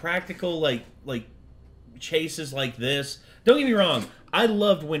 And practical, like chases like this. Don't get me wrong. I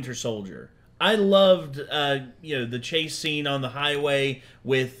loved Winter Soldier. I loved, the chase scene on the highway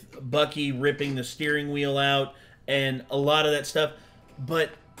with Bucky ripping the steering wheel out and a lot of that stuff.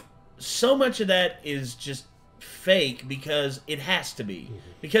 But so much of that is just fake because it has to be.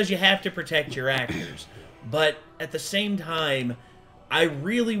 Because you have to protect your actors. But at the same time, I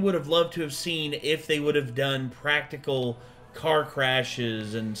really would have loved to have seen if they would have done practical car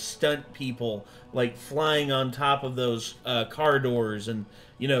crashes and stunt people like flying on top of those car doors and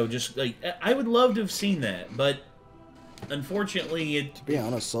just like I would love to have seen that, but unfortunately, to be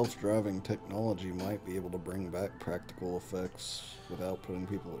honest, self-driving technology might be able to bring back practical effects without putting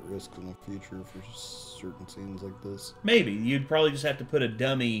people at risk in the future for certain scenes like this. Maybe. You'd probably just have to put a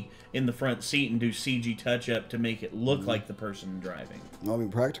dummy in the front seat and do CG touch-up to make it look like the person driving. No, I mean,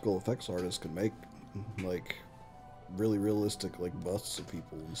 practical effects artists can make, like, really realistic, like, busts of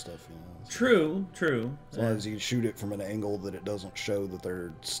people and stuff, you know. True, true. As long as you shoot it from an angle that it doesn't show that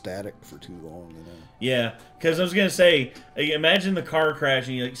they're static for too long, you know. Yeah, because I was gonna say, imagine the car crash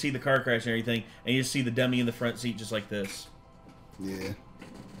and you like see the car crash and everything, and you just see the dummy in the front seat just like this. Yeah.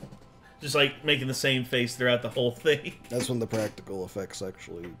 Just like making the same face throughout the whole thing. That's when the practical effects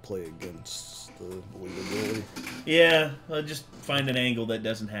actually play against the believability. Yeah, well, just find an angle that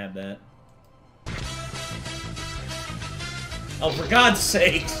doesn't have that. Oh, for God's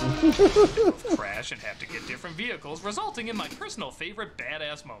sakes! Crash and have to get different vehicles, resulting in my personal favorite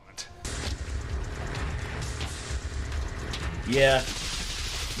badass moment. Yeah,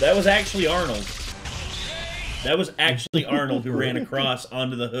 that was actually Arnold. That was actually Arnold who ran across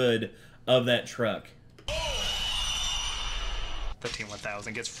onto the hood of that truck. The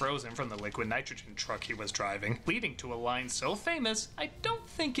T-1000 gets frozen from the liquid nitrogen truck he was driving, leading to a line so famous, I don't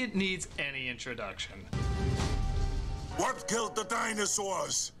think it needs any introduction. What killed the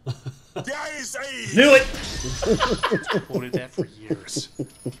dinosaurs? The Ice Age! Knew it! I've quoted that for years.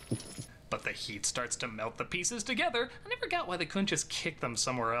 But the heat starts to melt the pieces together. I never got why they couldn't just kick them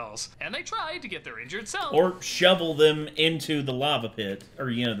somewhere else. And they tried to get their injured self. Or shovel them into the lava pit, or,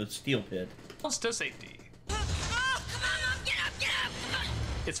 you know, the steel pit. Almost to safety.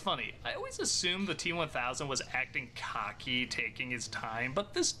 It's funny, I always assumed the T-1000 was acting cocky, taking his time,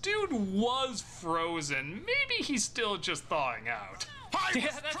 but this dude was frozen. Maybe he's still just thawing out. Yeah,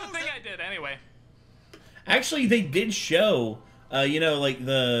 that's the thing I did, anyway. Actually, they did show, you know, like,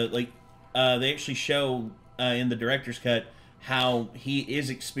 they actually show in the director's cut how he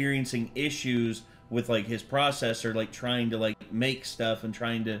is experiencing issues with, like, his processor, like, trying to, like, make stuff and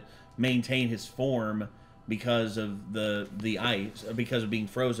trying to maintain his form because of the ice, because of being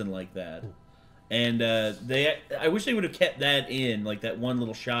frozen like that. And I wish they would have kept that in, like that one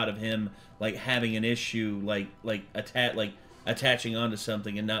little shot of him like having an issue, like attaching onto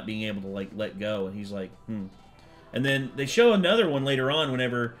something and not being able to like let go. And he's like, And then they show another one later on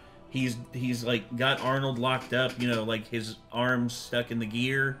whenever he's like got Arnold locked up, you know, like his arms stuck in the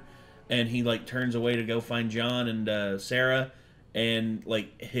gear, and he like turns away to go find John and Sarah, and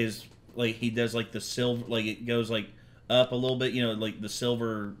like his. Like, he does, like, the silver, like, it goes, like, up a little bit, you know, like, the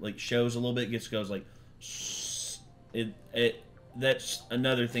silver, like, shows a little bit, goes, like, that's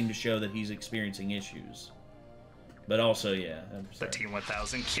another thing to show that he's experiencing issues. But also, yeah. The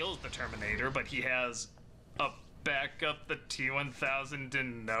T-1000 kills the Terminator, but he has a backup the T-1000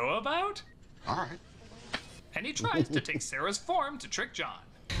 didn't know about? Alright. And he tries to take Sarah's form to trick John.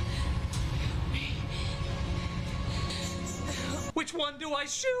 Which one do I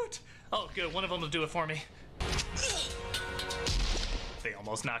shoot? Oh, good. One of them will do it for me. They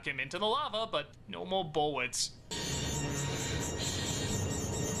almost knock him into the lava, but no more bullets.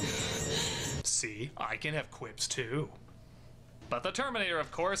 See, I can have quips too. But the Terminator,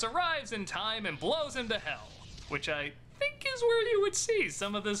 of course, arrives in time and blows him to hell, which I think is where you would see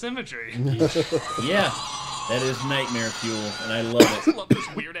some of this imagery. Yeah, that is nightmare fuel, and I love it. I love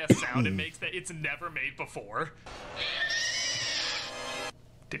this weird-ass sound it makes that it's never made before.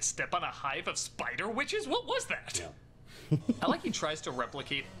 Did step on a hive of spider witches? What was that? Yeah. I like he tries to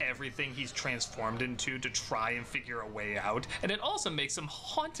replicate everything he's transformed into to try and figure a way out, and it also makes him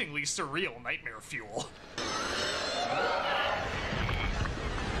hauntingly surreal nightmare fuel.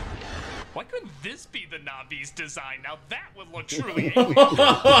 Why couldn't this be the Navi's design? Now that would look truly alien.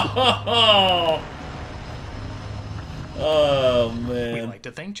 Oh, man. We'd like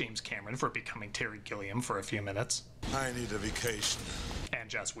to thank James Cameron for becoming Terry Gilliam for a few minutes. I need a vacation. And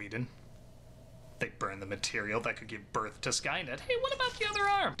Joss Whedon. They burned the material that could give birth to Skynet. Hey, what about the other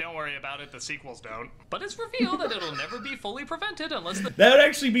arm? Don't worry about it, the sequels don't. But it's revealed that it'll never be fully prevented unless the... That would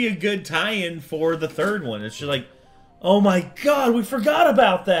actually be a good tie-in for the third one. It's just like, oh my god, we forgot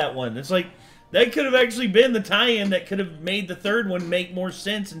about that one. It's like, that could have actually been the tie-in that could have made the third one make more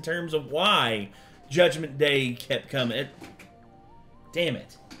sense in terms of why Judgment Day kept coming. Damn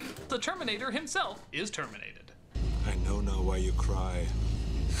it. The Terminator himself is terminated. I know now why you cry,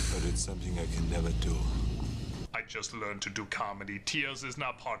 but it's something I can never do. I just learned to do comedy. Tears is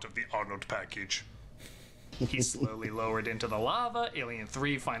not part of the Arnold package. He's slowly lowered into the lava. Alien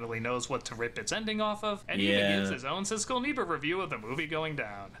 3 finally knows what to rip its ending off of, and even gives his own Siskel and Ebert review of the movie going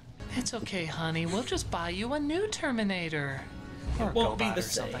down. It's okay, honey. We'll just buy you a new Terminator. Or it won't be the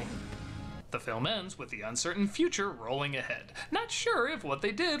same. The film ends with the uncertain future rolling ahead, not sure if what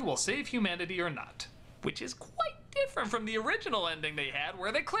they did will save humanity or not. Which is quite different from the original ending they had,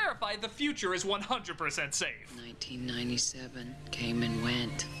 where they clarified the future is 100% safe. 1997 came and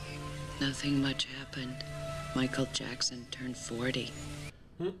went. Nothing much happened. Michael Jackson turned 40.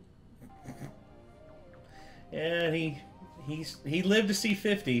 Yeah, he lived to see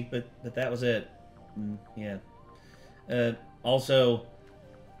 50, but that was it. Yeah. Also,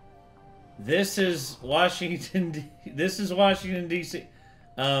 this is Washington D.C.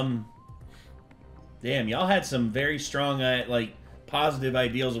 Damn, y'all had some very strong, like, positive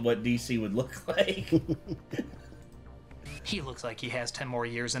ideals of what D.C. would look like. He looks like he has 10 more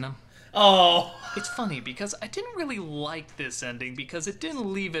years in him. Oh! It's funny because I didn't really like this ending because it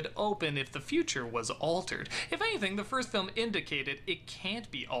didn't leave it open if the future was altered. If anything, the first film indicated it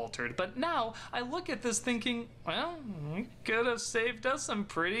can't be altered, but now I look at this thinking, well, we could have saved us some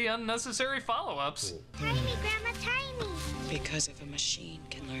pretty unnecessary follow-ups. Tie me, Grandma, tie me. Because if a machine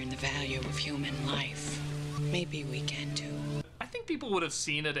can learn the value of human life, maybe we can too. I think people would have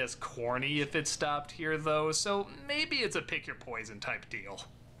seen it as corny if it stopped here, though, so maybe it's a pick-your-poison type deal.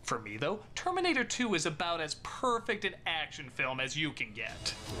 For me, though, Terminator 2 is about as perfect an action film as you can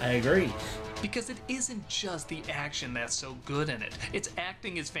get. I agree. Because it isn't just the action that's so good in it. Its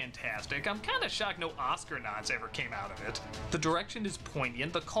acting is fantastic. I'm kind of shocked no Oscar nods ever came out of it. The direction is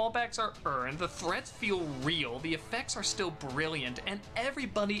poignant, the callbacks are earned, the threats feel real, the effects are still brilliant, and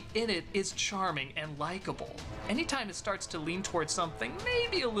everybody in it is charming and likable. Anytime it starts to lean towards something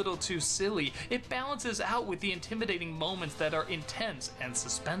maybe a little too silly, it balances out with the intimidating moments that are intense and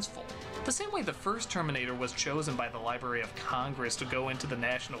suspenseful. The same way the first Terminator was chosen by the Library of Congress to go into the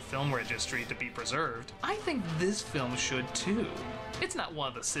National Film Registry to be preserved, I think this film should too. It's not one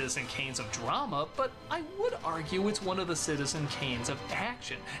of the Citizen Kanes of drama, but I would argue it's one of the Citizen Kanes of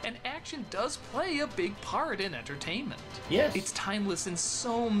action, and action does play a big part in entertainment. Yes. It's timeless in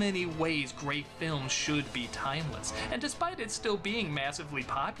so many ways great films should be timeless, and despite it still being massively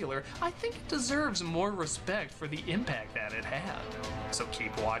popular, I think it deserves more respect for the impact that it had. So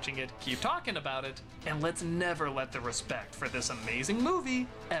keep watching it, keep talking about it, and let's never let the respect for this amazing movie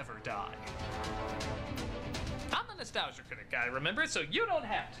ever die. I'm a nostalgia critic guy, remember? So you don't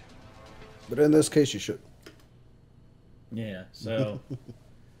have to. But in this case, you should. Yeah, so...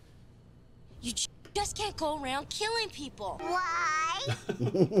 You just can't go around killing people. Why?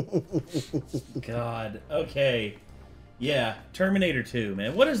 God, okay. Yeah, Terminator 2,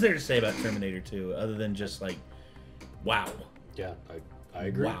 man. What is there to say about Terminator 2 other than just, like, wow. Yeah, I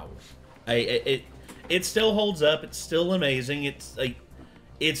agree. Wow. It still holds up. It's still amazing. It's, like,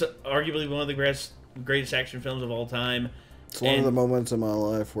 it's arguably one of the greatest action films of all time. It's one of the moments in my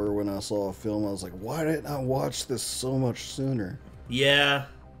life where when I saw a film, I was like, why didn't I watch this so much sooner? Yeah.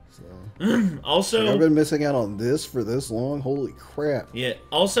 So, also, like, I've been missing out on this for this long. Holy crap. Yeah.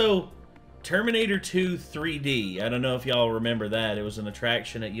 Also, Terminator 2 3D. I don't know if y'all remember that. It was an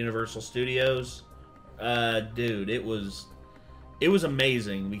attraction at Universal Studios. Dude, it was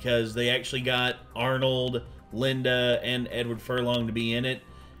amazing because they actually got Arnold, Linda, and Edward Furlong to be in it.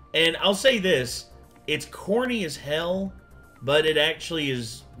 And I'll say this, it's corny as hell, but it actually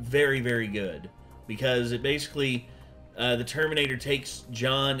is very, very good. Because it basically, the Terminator takes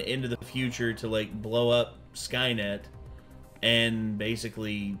John into the future to, like, blow up Skynet. And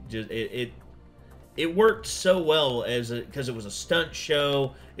basically, just it worked so well because it was a stunt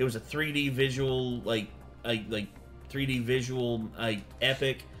show. It was a 3D visual, like 3D visual,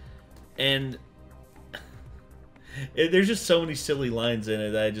 epic. And... there's just so many silly lines in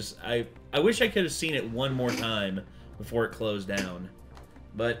it that I wish I could have seen it one more time before it closed down.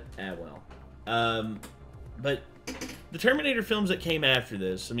 But, well. But the Terminator films that came after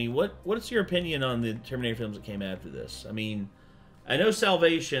this, I mean, what's your opinion on the Terminator films that came after this? I mean, I know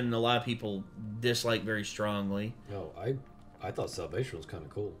Salvation a lot of people dislike very strongly. No, I thought Salvation was kind of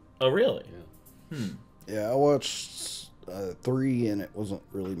cool. Oh, really? Yeah. Yeah, I watched 3 and it wasn't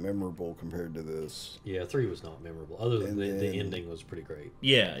really memorable compared to this. Yeah, 3 was not memorable. Other than the ending was pretty great.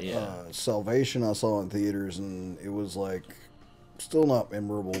 Yeah, yeah. Salvation I saw in theaters and it was like still not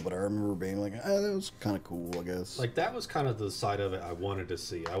memorable, but I remember being like, that was kind of cool, I guess. Like that was kind of the side of it I wanted to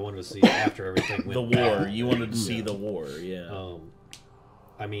see. I wanted to see after everything went the war. Bad. You wanted to see the war, yeah.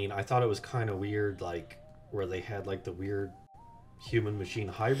 I mean, I thought it was kind of weird, like where they had like the weird human-machine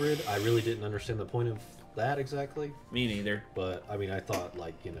hybrid. I really didn't understand the point of that exactly. Me neither. But I mean, I thought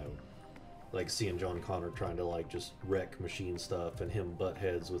like, you know, like seeing John Connor trying to like just wreck machine stuff and him butt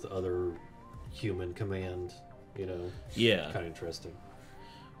heads with other human command, you know. Yeah. Kind of interesting.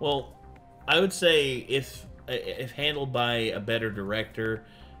 Well, I would say if handled by a better director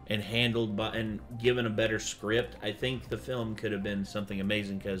and handled by and given a better script, I think the film could have been something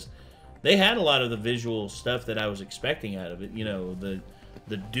amazing, because they had a lot of the visual stuff that I was expecting out of it. You know, the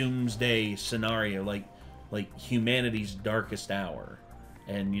doomsday scenario, like humanity's darkest hour,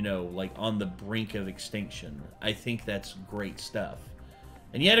 and you know, like on the brink of extinction. I think that's great stuff.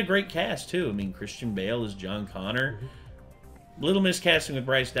 And you had a great cast too. I mean, Christian Bale is John Connor. Little miscasting with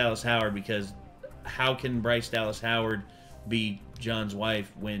Bryce Dallas Howard, because how can Bryce Dallas Howard be John's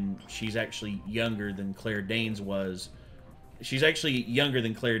wife when she's actually younger than Claire Danes was? She's actually younger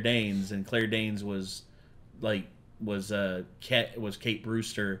than Claire Danes, and Claire Danes was Kate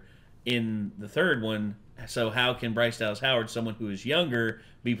Brewster in the third one. So how can Bryce Dallas Howard, someone who is younger,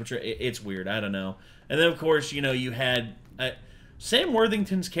 be portrayed? It's weird. I don't know. And then of course, you know, you had Sam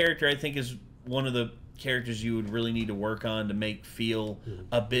Worthington's character. I think is one of the characters you would really need to work on to make feel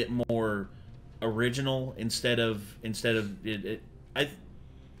a bit more original instead of it.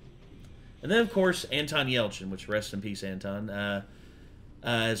 And then of course Anton Yelchin, which rest in peace Anton,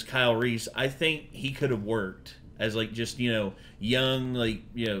 as Kyle Reese. I think he could have worked as like just, you know, young, like,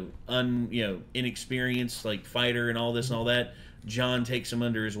 you know, inexperienced like fighter and all this and all that. John takes him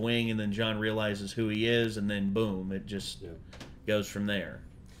under his wing, and then John realizes who he is, and then boom, it just goes from there.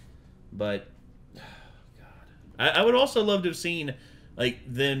 But I would also love to have seen like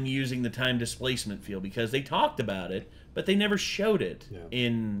them using the time displacement field, because they talked about it, but they never showed it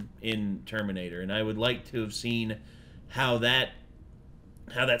in Terminator. And I would like to have seen how that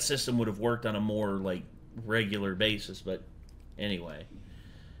system would have worked on a more like regular basis. But anyway,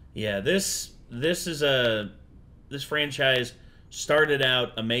 yeah, this franchise started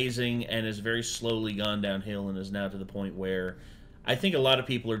out amazing and has very slowly gone downhill, and is now to the point where I think a lot of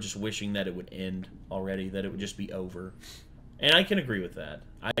people are just wishing that it would end already, that it would just be over. And I can agree with that.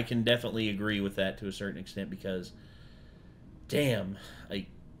 I can definitely agree with that to a certain extent, because, damn, like,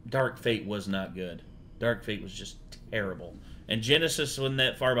 Dark Fate was not good. Dark Fate was just terrible. And Genesis wasn't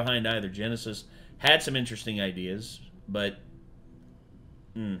that far behind either. Genesis had some interesting ideas, but,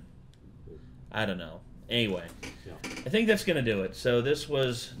 I don't know. Anyway, I think that's going to do it. So this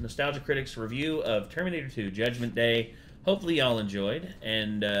was Nostalgia Critic's review of Terminator 2 Judgment Day. Hopefully y'all enjoyed,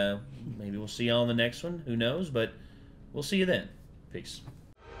 and maybe we'll see y'all in the next one. Who knows? But we'll see you then. Peace.